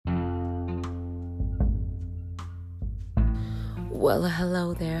Well,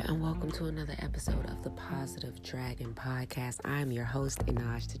 hello there, and welcome to another episode of the Positive Dragon Podcast. I'm your host,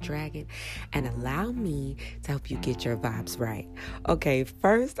 Inaj the Dragon, and allow me to help you get your vibes right. Okay,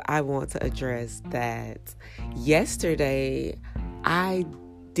 first, I want to address that yesterday I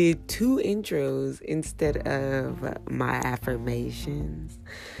did 2 intros instead of my affirmations.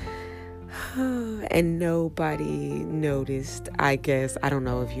 And nobody noticed, I guess. I don't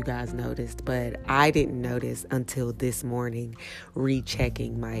know if you guys noticed, but I didn't notice until this morning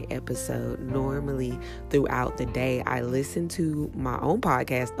rechecking my episode. Normally, throughout the day, I listen to my own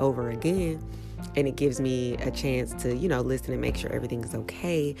podcast over again, and it gives me a chance to, listen and make sure everything's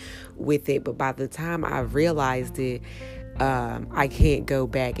okay with it. But by the time I realized it, I can't go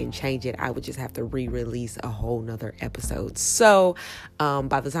back and change it. I would just have to re-release a whole nother episode. So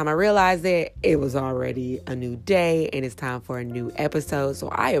by the time I realized it was already a new day and it's time for a new episode. So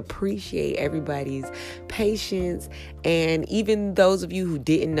I appreciate everybody's patience, and even those of you who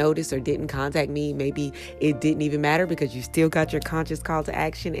didn't notice or didn't contact me, maybe it didn't even matter because you still got your conscious call to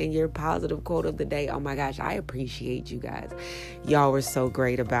action and your positive quote of the day. Oh my gosh, I appreciate you guys. Y'all were so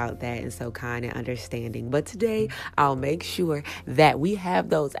great about that and so kind and understanding. But today I'll make sure that we have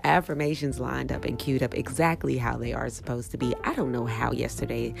those affirmations lined up and queued up exactly how they are supposed to be. I don't know how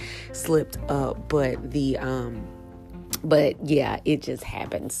yesterday slipped up, but yeah, it just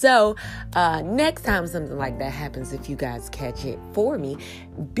happened. So next time something like that happens, if you guys catch it for me,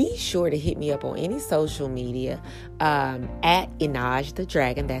 be sure to hit me up on any social media at Inaj the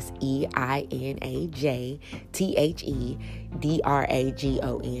Dragon. That's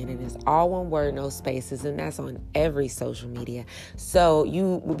EINAJTHEDRAGON, and it's all one word, no spaces, and that's on every social media. So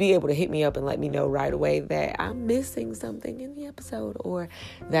you will be able to hit me up and let me know right away that I'm missing something in the episode or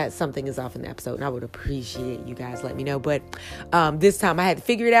that something is off in the episode, and I would appreciate you guys let me know. But this time I had to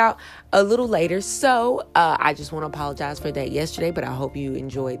figure it out a little later, so I just want to apologize for that yesterday, but I hope you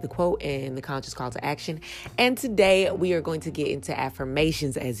enjoyed the quote and the conscious call to action. And today we are going to get into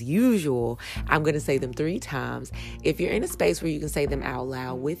affirmations as usual. I'm going to say them 3 times. If you're in a space where you can say them out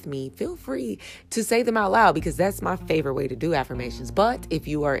loud with me, feel free to say them out loud because that's my favorite way to do affirmations. But if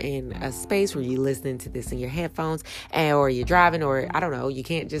you are in a space where you're listening to this in your headphones or you're driving, or I don't know,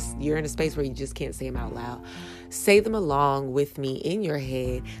 you're in a space where you just can't say them out loud, say them along with me in your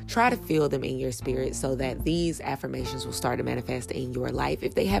head. Try to feel them in your spirit so that these affirmations will start to manifest in your life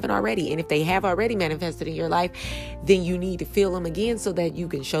if they haven't already. And if they have already manifested in your life, then you need to feel them again so that you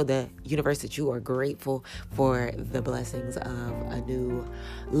can show the universe that you are grateful for the blessings of a new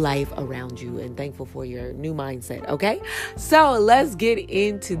life around you and thankful for your new mindset. Okay? So let's get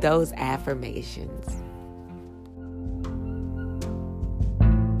into those affirmations.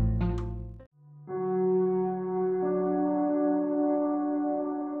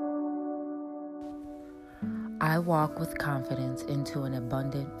 I walk with confidence into an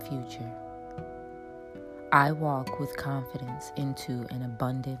abundant future. I walk with confidence into an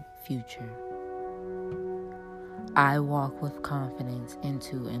abundant future. I walk with confidence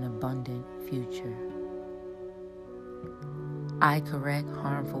into an abundant future. I correct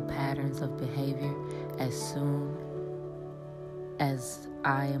harmful patterns of behavior as soon as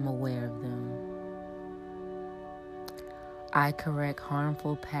I am aware of them. I correct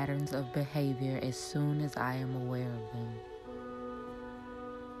harmful patterns of behavior as soon as I am aware of them.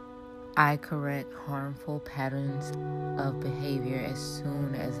 I correct harmful patterns of behavior as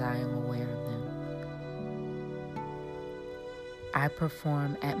soon as I am aware of them. I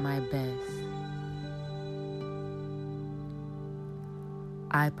perform at my best.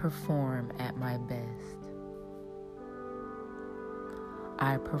 I perform at my best.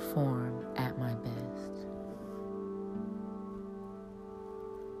 I perform at my best.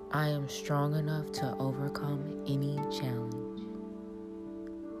 I am strong enough to overcome any challenge.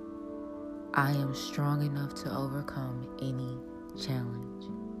 I am strong enough to overcome any challenge.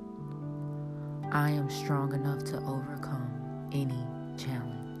 I am strong enough to overcome any challenge.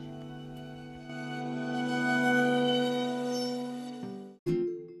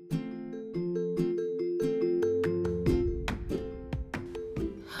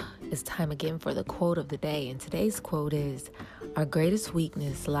 It's time again for the quote of the day, and today's quote is, "Our greatest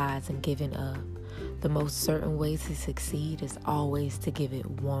weakness lies in giving up. The most certain way to succeed is always to give it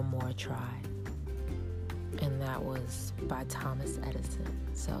one more try." And that was by Thomas Edison.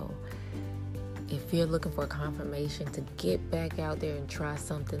 So if you're looking for confirmation to get back out there and try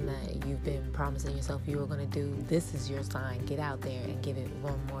something that you've been promising yourself you were going to do, this is your sign. Get out there and give it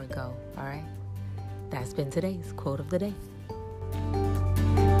one more go. All right? That's been today's quote of the day.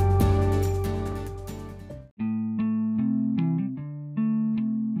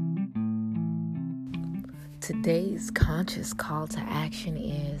 Today's conscious call to action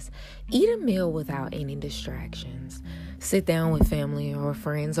is eat a meal without any distractions. Sit down with family or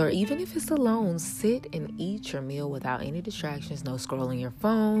friends, or even if it's alone, sit and eat your meal without any distractions. No scrolling your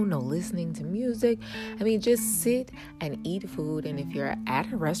phone, no listening to music. Just sit and eat food. And if you're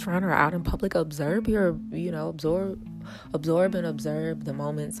at a restaurant or out in public, absorb and observe the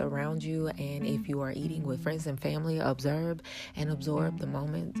moments around you. And if you are eating with friends and family, observe and absorb the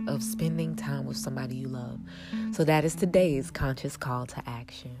moment of spending time with somebody you love. So that is today's conscious call to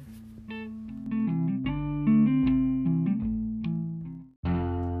action.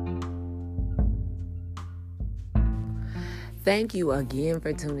 Thank you again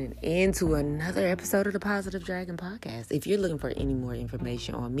for tuning in to another episode of the Positive Dragon Podcast. If you're looking for any more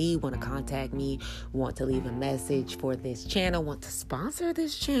information on me, want to contact me, want to leave a message for this channel, want to sponsor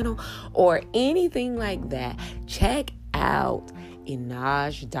this channel, or anything like that, check out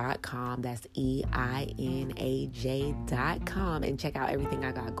Einaj.com. That's EINAJ.com, and check out everything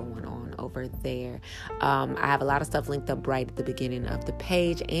I got going on over there. I have a lot of stuff linked up right at the beginning of the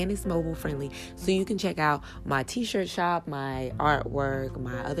page, and it's mobile friendly, so you can check out my t-shirt shop, my artwork,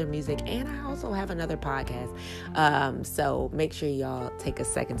 my other music, and I also have another podcast. So make sure y'all take a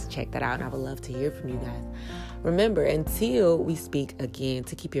second to check that out, and I would love to hear from you guys. Remember, until we speak again,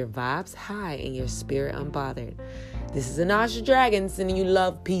 to keep your vibes high and your spirit unbothered. This is Einaj Dragon sending you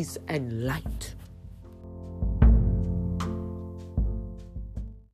love, peace, and light.